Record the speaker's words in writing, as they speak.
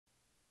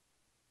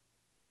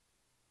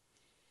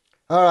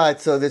All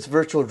right, so this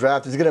virtual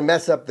draft is going to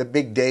mess up the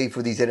big day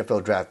for these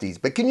NFL draftees.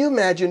 But can you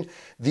imagine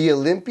the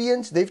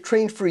Olympians? They've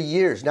trained for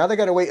years. Now they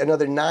got to wait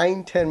another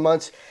 9-10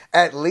 months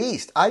at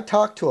least. I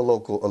talked to a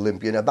local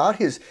Olympian about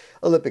his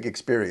Olympic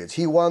experience.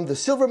 He won the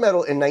silver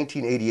medal in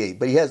 1988,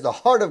 but he has the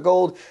heart of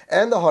gold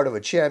and the heart of a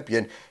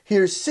champion.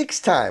 Here's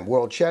 6-time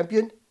world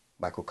champion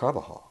Michael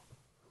Carbajal.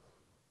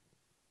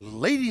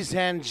 Ladies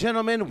and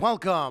gentlemen,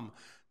 welcome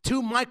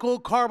to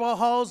Michael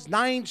Carbajal's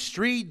 9th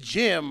Street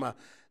Gym.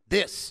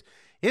 This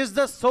is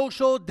the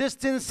Social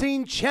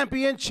Distancing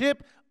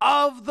Championship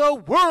of the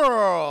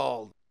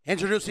World.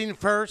 Introducing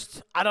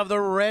first, out of the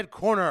red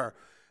corner,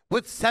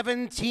 with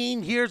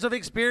 17 years of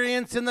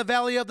experience in the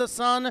Valley of the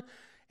Sun,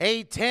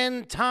 a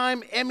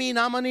 10-time Emmy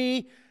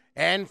nominee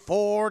and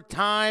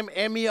 4-time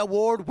Emmy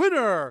Award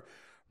winner,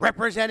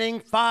 representing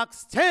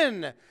Fox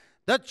 10,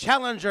 the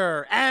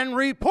challenger and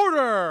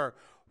reporter,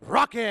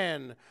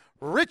 rockin'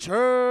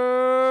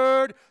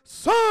 Richard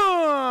Saenz.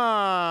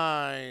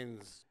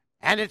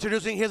 And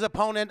introducing his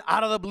opponent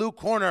out of the blue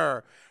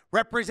corner,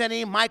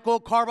 representing Michael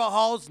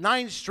Carbajal's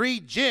 9th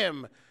Street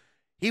Gym.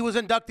 He was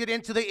inducted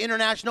into the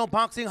International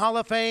Boxing Hall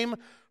of Fame,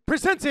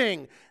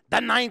 presenting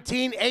the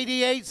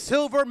 1988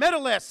 silver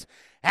medalist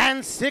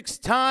and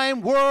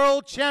 6-time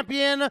world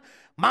champion,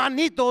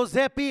 Manitos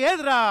de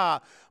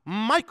Piedra,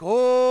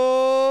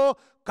 Michael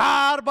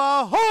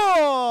Carbajal.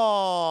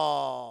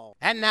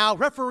 And now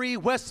referee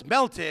Wes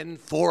Melton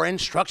for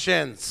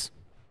instructions.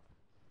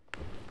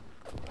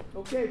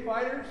 Okay,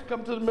 fighters,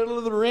 come to the middle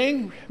of the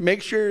ring.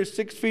 Make sure you're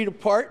 6 feet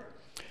apart.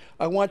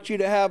 I want you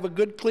to have a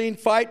good, clean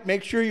fight.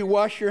 Make sure you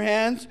wash your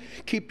hands.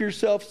 Keep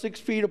yourself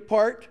 6 feet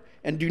apart,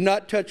 and do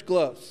not touch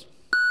gloves.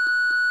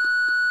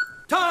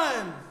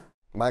 Time!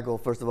 Michael,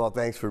 first of all,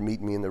 thanks for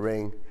meeting me in the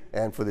ring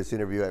and for this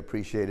interview. I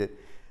appreciate it.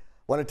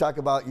 Want to talk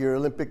about your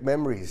Olympic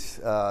memories.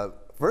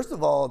 First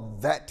of all,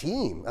 that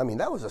team. I mean,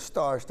 that was a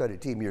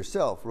star-studded team.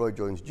 Yourself, Roy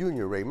Jones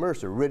Jr., Ray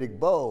Mercer, Riddick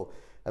Bowe.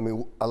 I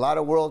mean, a lot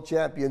of world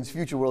champions,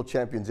 future world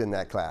champions in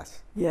that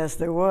class. Yes,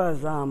 there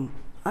was.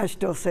 I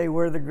still say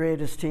we're the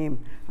greatest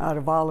team out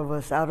of all of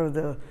us. Out of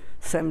the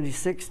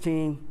 76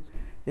 team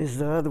is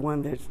the other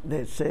one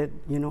that said,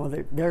 you know,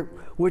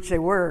 which they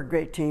were a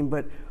great team,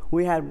 but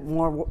we had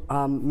more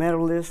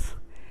medalists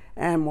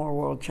and more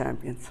world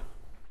champions.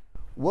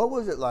 What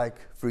was it like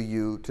for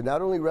you to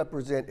not only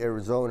represent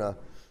Arizona,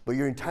 but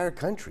your entire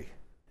country?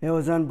 It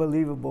was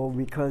unbelievable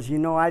because, you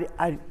know,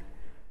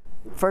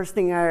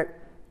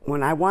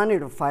 when I wanted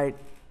to fight,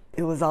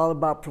 it was all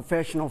about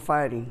professional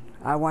fighting.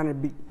 I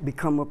wanted to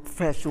become a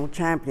professional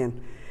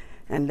champion.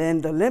 And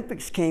then the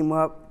Olympics came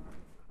up.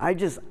 I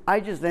just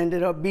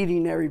ended up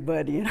beating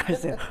everybody. And I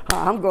said,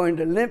 I'm going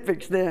to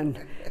Olympics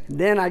then.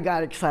 Then I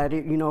got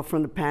excited, you know,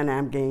 from the Pan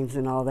Am Games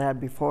and all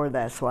that before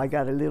that. So I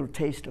got a little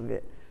taste of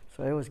it.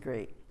 So it was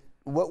great.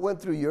 What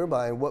went through your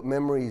mind? What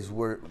memories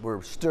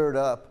were stirred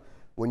up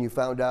when you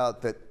found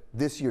out that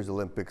this year's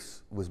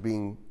Olympics was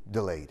being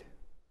delayed?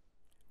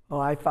 Oh,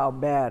 I felt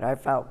bad. I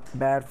felt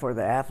bad for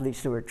the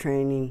athletes who were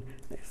training.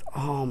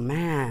 Oh,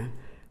 man.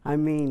 I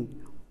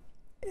mean,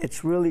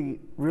 it's really,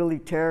 really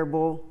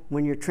terrible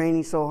when you're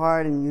training so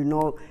hard and you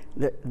know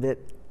that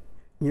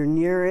you're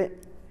near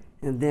it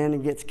and then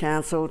it gets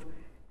canceled.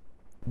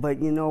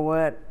 But you know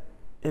what?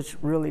 It's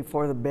really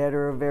for the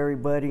better of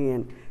everybody,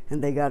 and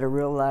they got to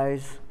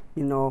realize,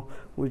 you know,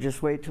 we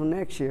just wait till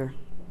next year.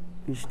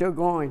 You're still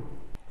going.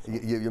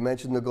 You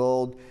mentioned the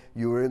gold.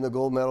 You were in the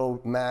gold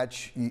medal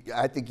match.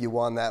 I think you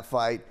won that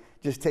fight.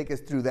 Just take us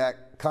through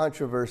that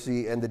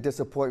controversy and the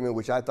disappointment,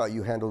 which I thought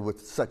you handled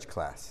with such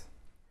class.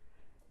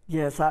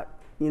 Yes, I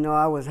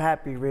was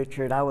happy,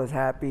 Richard. I was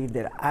happy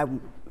that I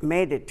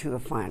made it to the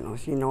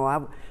finals. You know,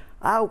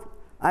 I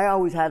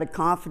always had a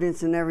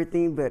confidence in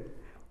everything, but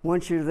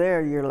once you're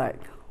there, you're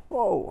like,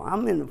 whoa,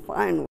 I'm in the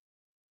finals,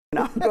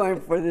 and I'm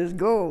going for this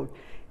gold.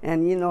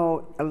 And you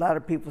know, a lot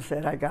of people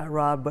said I got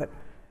robbed, but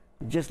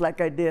just like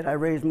I did, I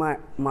raised my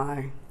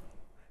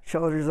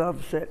shoulders up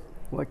and said,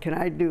 what can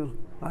I do?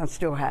 I'm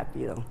still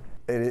happy, though.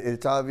 And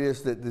it's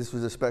obvious that this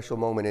was a special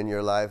moment in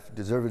your life,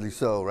 deservedly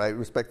so, right?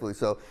 Respectfully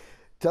so.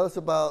 Tell us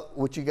about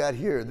what you got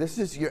here. This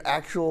is your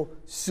actual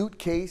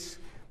suitcase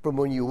from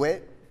when you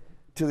went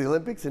to the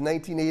Olympics in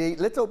 1988.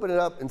 Let's open it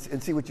up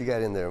and see what you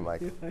got in there,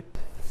 Mike.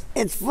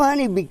 It's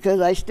funny because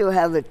I still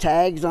have the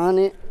tags on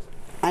it,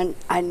 and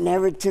I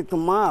never took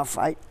them off.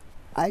 I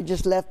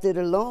just left it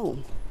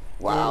alone.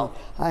 Wow.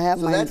 I have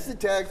so that's the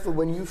tag for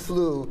when you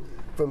flew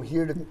from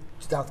here to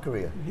South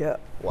Korea? Yeah.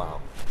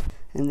 Wow.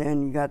 And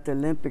then you got the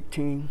Olympic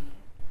team.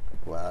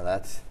 Wow,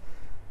 that's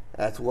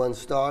one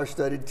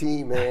star-studded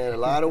team, man. A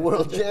lot of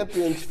world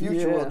champions,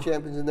 future world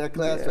champions in that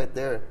class right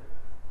there.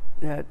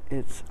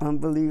 It's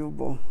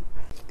unbelievable.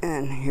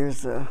 And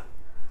here's a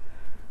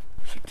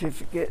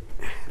certificate.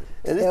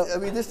 And this, I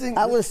mean, this thing.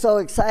 I was so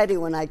excited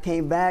when I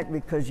came back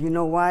because you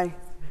know why?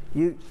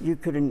 You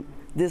couldn't.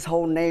 This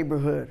whole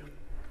neighborhood,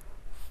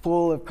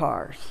 full of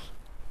cars,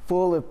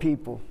 full of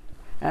people.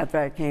 after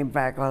I came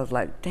back, I was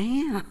like,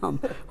 damn,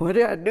 what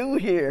did I do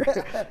here?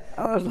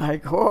 I was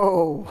like,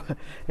 whoa,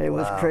 it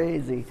was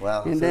crazy.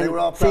 Wow. And So then, they were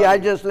all proud see, of I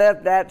you. just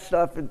left that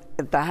stuff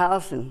at the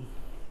house, and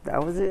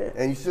that was it.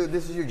 And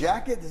this is your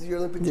jacket? This is your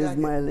Olympic This jacket?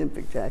 is my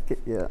Olympic jacket,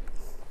 yeah.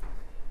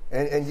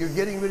 And you're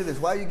getting rid of this.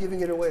 Why are you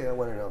giving it away? I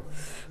want to know.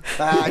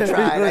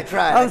 I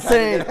tried. I'm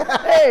saying,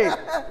 hey,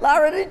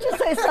 Laura, did you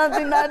say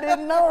something I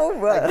didn't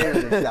know? I gave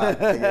it a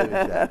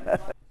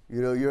shot.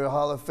 You know, you're a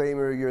Hall of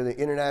Famer. You're in the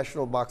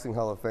International Boxing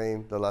Hall of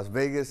Fame, the Las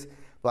Vegas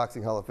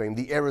Boxing Hall of Fame,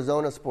 the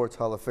Arizona Sports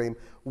Hall of Fame.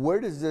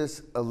 Where does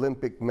this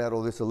Olympic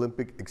medal, this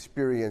Olympic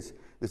experience,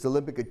 this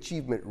Olympic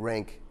achievement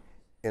rank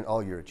in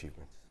all your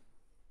achievements?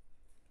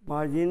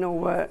 Well, you know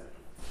what?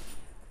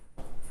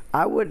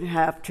 I would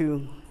have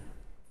to,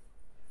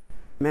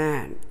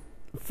 man,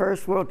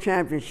 first World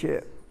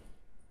Championship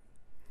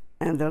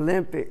and the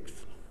Olympics,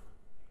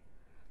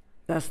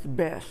 that's the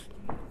best.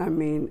 I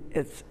mean,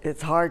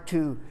 it's hard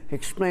to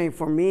explain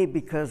for me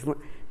because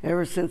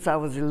ever since I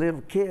was a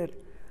little kid,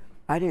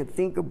 I didn't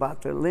think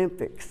about the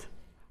Olympics.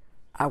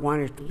 I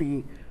wanted to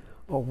be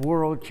a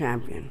world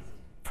champion,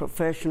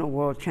 professional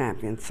world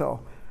champion.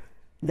 So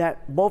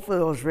that both of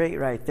those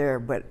right there.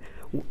 But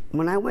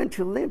when I went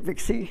to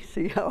Olympics,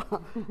 see how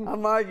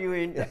I'm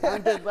arguing.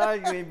 I'm just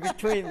arguing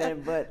between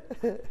them. But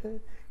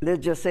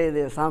let's just say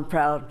this: I'm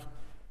proud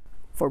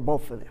for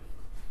both of them.